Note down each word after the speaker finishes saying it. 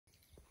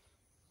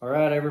All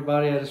right,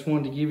 everybody, I just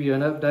wanted to give you an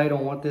update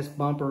on what this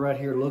bumper right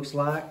here looks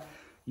like.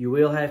 You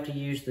will have to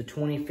use the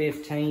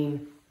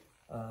 2015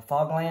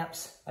 fog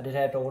lamps. I did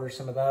have to order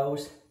some of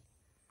those,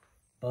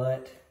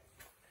 but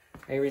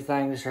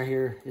everything, this right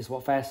here is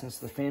what fastens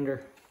the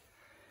fender.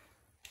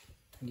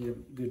 Get a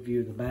good view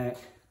of the back.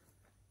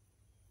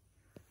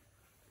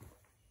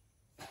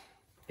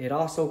 It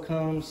also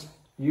comes,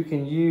 you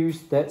can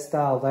use that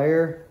style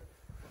there,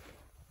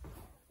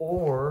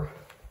 or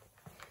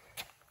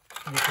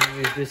you can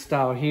use this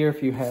style here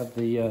if you have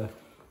the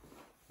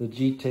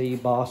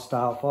GT Boss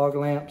style fog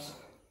lamps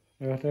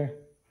right there.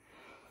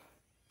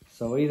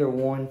 So either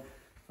one.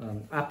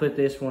 I put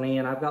this one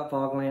in. I've got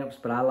fog lamps,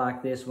 but I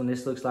like this one.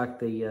 This looks like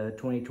the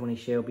 2020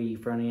 Shelby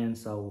front end,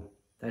 so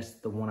that's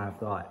the one I've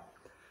got.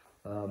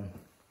 Of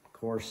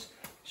course,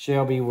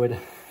 Shelby would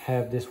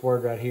have this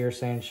word right here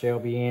saying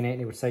Shelby in it,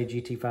 and it would say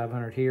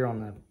GT500 here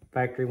on the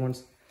factory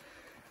ones.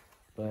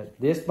 But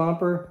this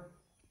bumper,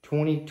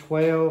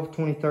 2012,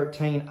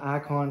 2013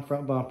 Ikon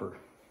front bumper.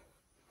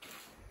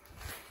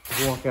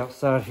 We'll walk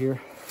outside here,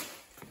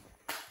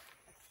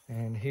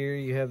 and here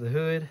you have the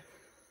hood.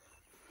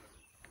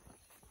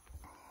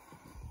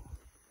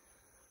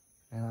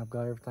 And I've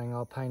got everything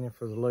all painted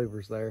for the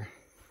louvers there.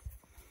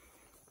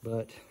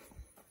 But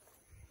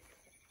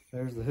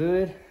there's the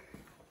hood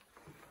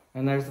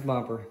and there's the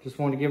bumper. Just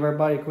wanted to give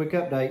everybody a quick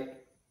update.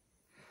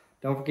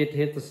 Don't forget to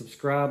hit the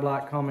subscribe,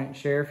 like, comment, and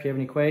share. If you have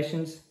any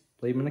questions,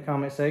 leave them in the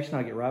comment section.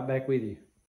 I'll get right back with you.